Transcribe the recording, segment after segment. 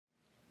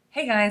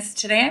Hey guys,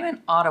 today I'm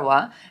in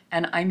Ottawa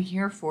and I'm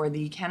here for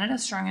the Canada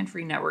Strong and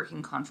Free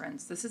Networking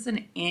Conference. This is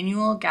an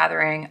annual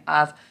gathering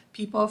of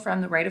people from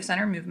the right of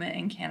center movement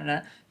in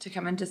Canada to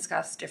come and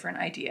discuss different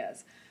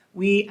ideas.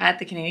 We at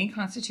the Canadian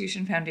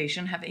Constitution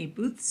Foundation have a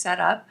booth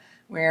set up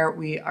where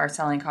we are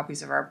selling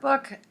copies of our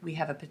book. We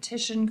have a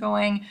petition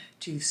going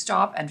to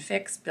stop and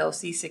fix Bill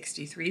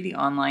C-63, the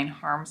online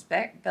harms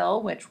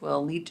bill, which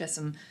will lead to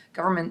some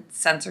government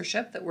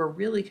censorship that we're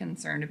really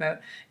concerned about.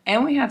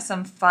 And we have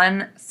some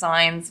fun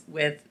signs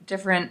with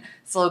different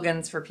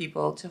slogans for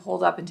people to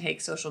hold up and take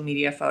social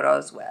media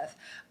photos with.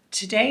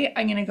 Today,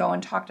 I'm going to go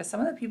and talk to some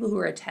of the people who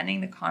are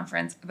attending the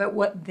conference about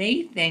what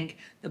they think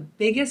the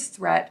biggest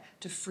threat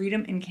to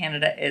freedom in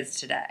Canada is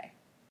today.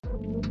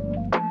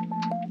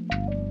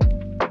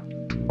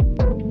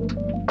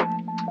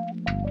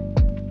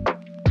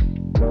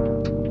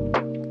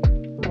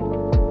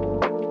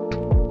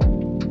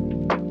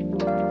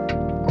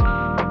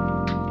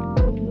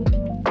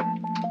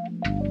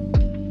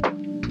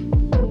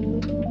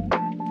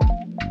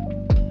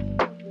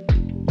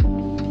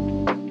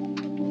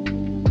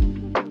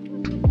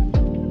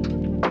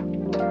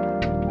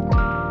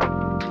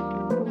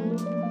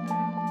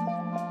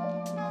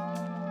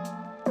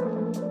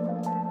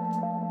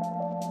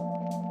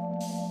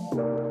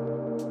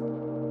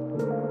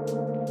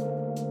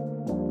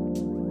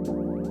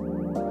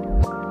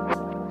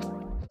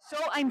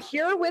 I'm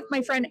here with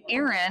my friend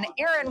Aaron.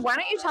 Aaron, why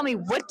don't you tell me,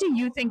 what do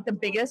you think the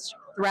biggest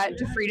threat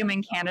to freedom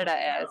in Canada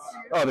is?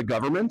 Oh, the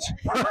government,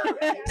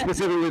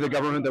 specifically the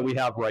government that we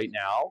have right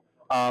now.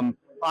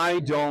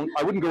 I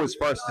wouldn't go as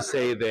far as to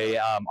say they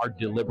are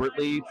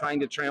deliberately trying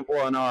to trample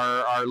on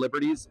our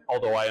liberties,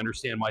 although I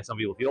understand why some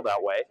people feel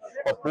that way.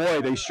 But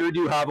boy, they sure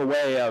do have a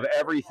way of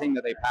everything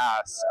that they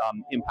pass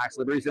impacts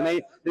liberties, and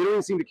they don't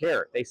even seem to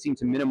care. They seem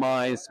to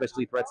minimize,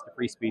 especially threats to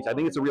free speech. I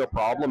think it's a real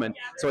problem, and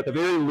so at the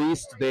very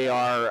least, they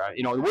are,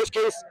 in the worst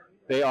case,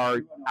 they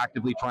are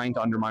actively trying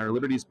to undermine our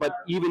liberties, but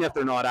even if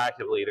they're not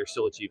actively, they're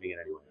still achieving it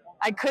anyway.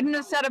 I couldn't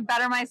have said it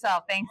better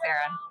myself. Thanks,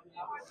 Aaron.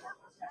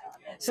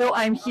 So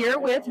I'm here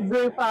with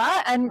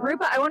Rupa, and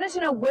Rupa, I wanted to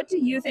know, what do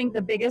you think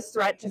the biggest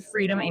threat to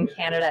freedom in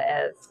Canada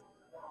is?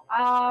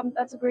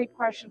 That's a great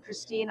question,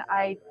 Christine.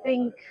 I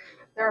think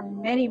there are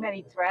many,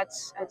 many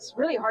threats. It's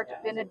really hard to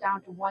pin it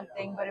down to one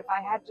thing, but if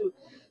I had to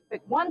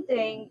pick one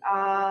thing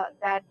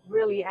that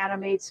really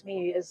animates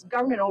me is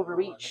government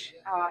overreach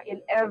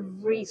in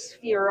every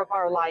sphere of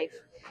our life.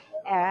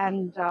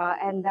 And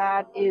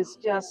that is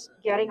just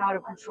getting out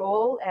of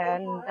control,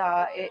 and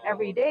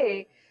every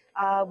day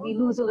we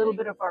lose a little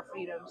bit of our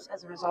freedoms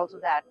as a result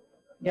of that.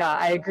 Yeah,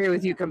 I agree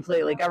with you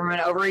completely.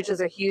 Government overreach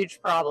is a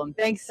huge problem.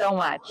 Thanks so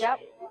much. Yep,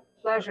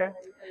 pleasure.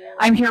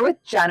 I'm here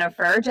with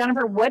Jennifer.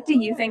 Jennifer, what do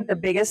you think the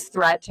biggest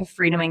threat to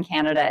freedom in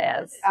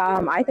Canada is?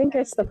 I think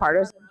it's the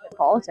partisan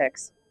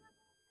politics.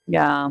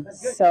 Yeah.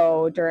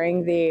 So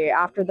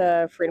after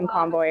the Freedom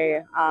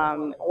Convoy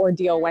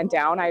ordeal went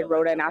down, I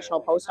wrote a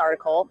National Post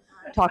article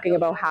talking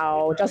about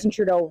how Justin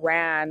Trudeau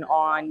ran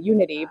on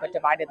unity but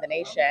divided the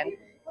nation,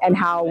 and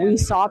how we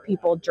saw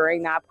people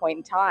during that point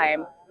in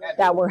time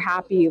that were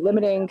happy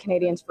limiting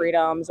Canadians'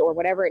 freedoms or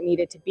whatever it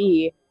needed to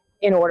be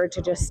in order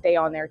to just stay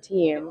on their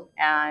team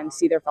and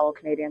see their fellow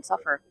Canadians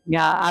suffer.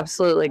 Yeah,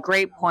 absolutely.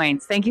 Great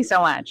points. Thank you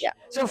so much. Yeah.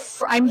 So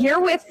I'm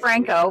here with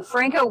Franco.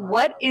 Franco,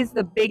 what is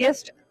the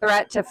biggest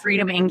threat to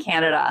freedom in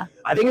Canada?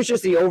 I think it's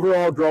just the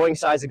overall growing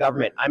size of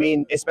government. I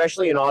mean,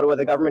 especially in Ottawa,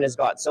 the government has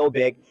got so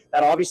big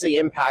that obviously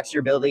impacts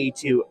your ability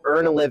to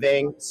earn a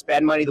living,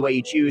 spend money the way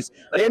you choose,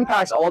 but it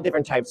impacts all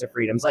different types of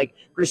freedoms. Like,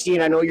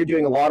 Christine, I know you're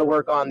doing a lot of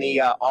work on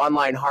the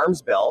online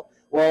harms bill.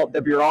 Well,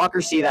 the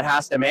bureaucracy that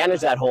has to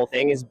manage that whole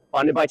thing is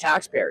funded by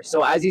taxpayers.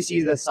 So as you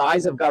see the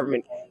size of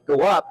government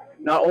go up,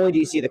 not only do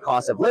you see the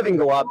cost of living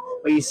go up,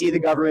 but you see the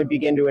government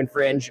begin to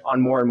infringe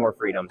on more and more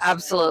freedoms.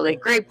 Absolutely.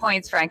 Great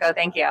points, Franco.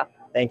 Thank you.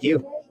 Thank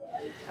you.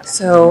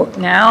 So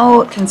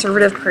now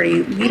Conservative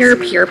Party leader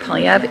Pierre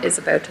Poilievre is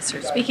about to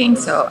start speaking,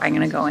 so I'm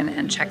going to go in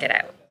and check it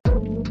out.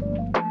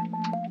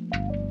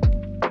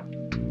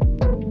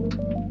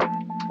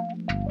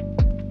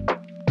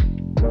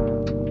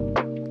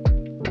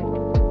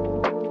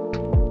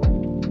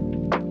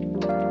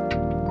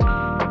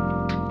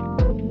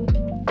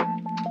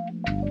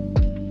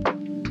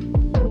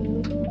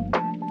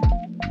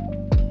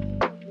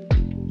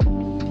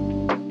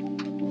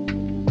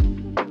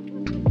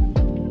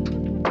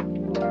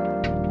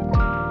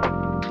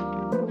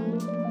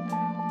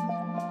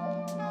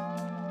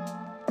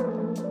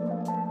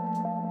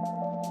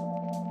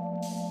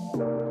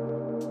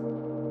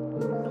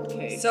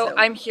 So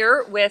I'm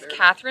here with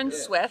Catherine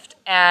Swift,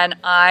 and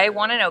I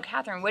want to know,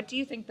 Catherine, what do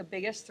you think the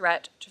biggest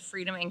threat to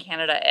freedom in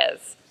Canada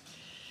is?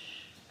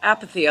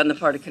 Apathy on the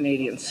part of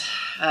Canadians.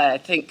 I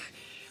think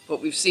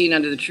what we've seen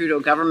under the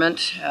Trudeau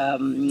government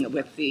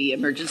with the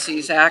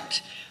Emergencies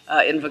Act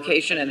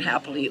invocation and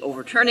happily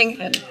overturning,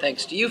 and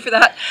thanks to you for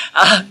that,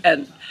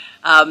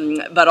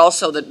 but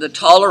also the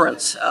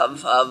tolerance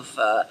of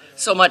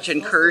so much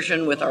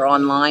incursion with our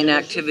online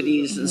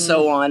activities and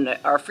so on.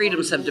 Our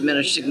freedoms have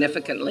diminished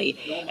significantly,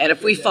 and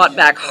if we fought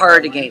back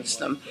hard against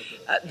them,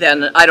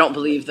 then I don't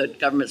believe that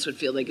governments would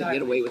feel they could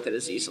get away with it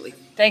as easily.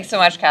 Thanks so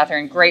much,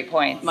 Catherine. Great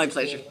points. My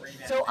pleasure.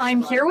 So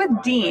I'm here with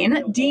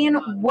Dean. Dean,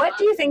 what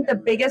do you think the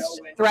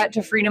biggest threat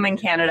to freedom in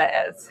Canada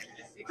is?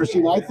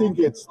 Christine, I think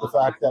it's the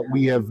fact that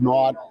we have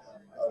not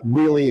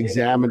really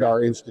examined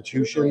our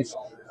institutions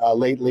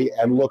lately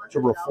and looked to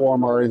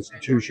reform our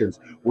institutions.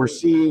 We're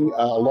seeing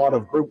a lot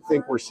of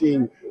groupthink. We're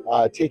seeing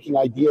taking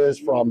ideas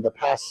from the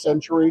past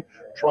century,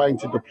 trying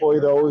to deploy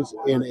those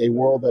in a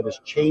world that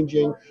is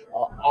changing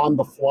on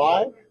the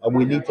fly. And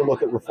we need to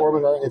look at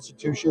reforming our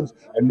institutions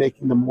and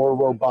making them more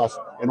robust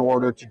in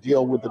order to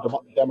deal with the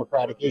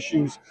democratic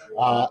issues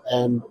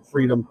and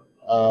freedom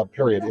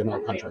period in our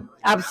country.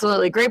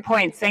 Absolutely. Great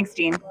points. Thanks,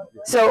 Dean.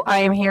 So I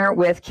am here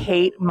with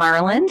Kate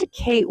Marland.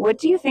 Kate, what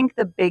do you think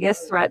the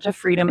biggest threat to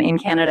freedom in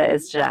Canada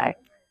is today?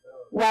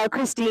 Well,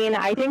 Christine,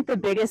 I think the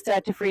biggest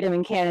threat to freedom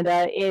in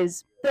Canada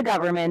is the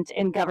government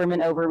and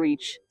government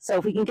overreach. So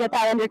if we can get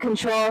that under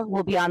control,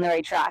 we'll be on the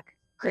right track.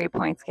 Great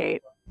points,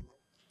 Kate.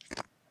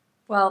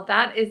 Well,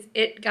 that is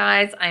it,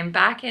 guys. I'm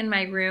back in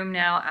my room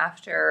now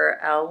after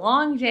a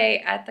long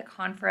day at the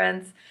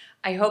conference.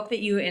 I hope that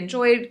you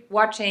enjoyed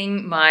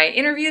watching my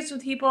interviews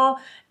with people,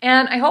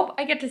 and I hope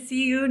I get to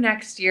see you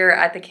next year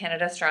at the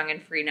Canada Strong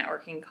and Free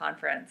Networking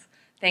Conference.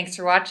 Thanks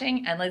for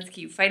watching, and let's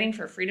keep fighting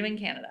for freedom in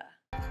Canada.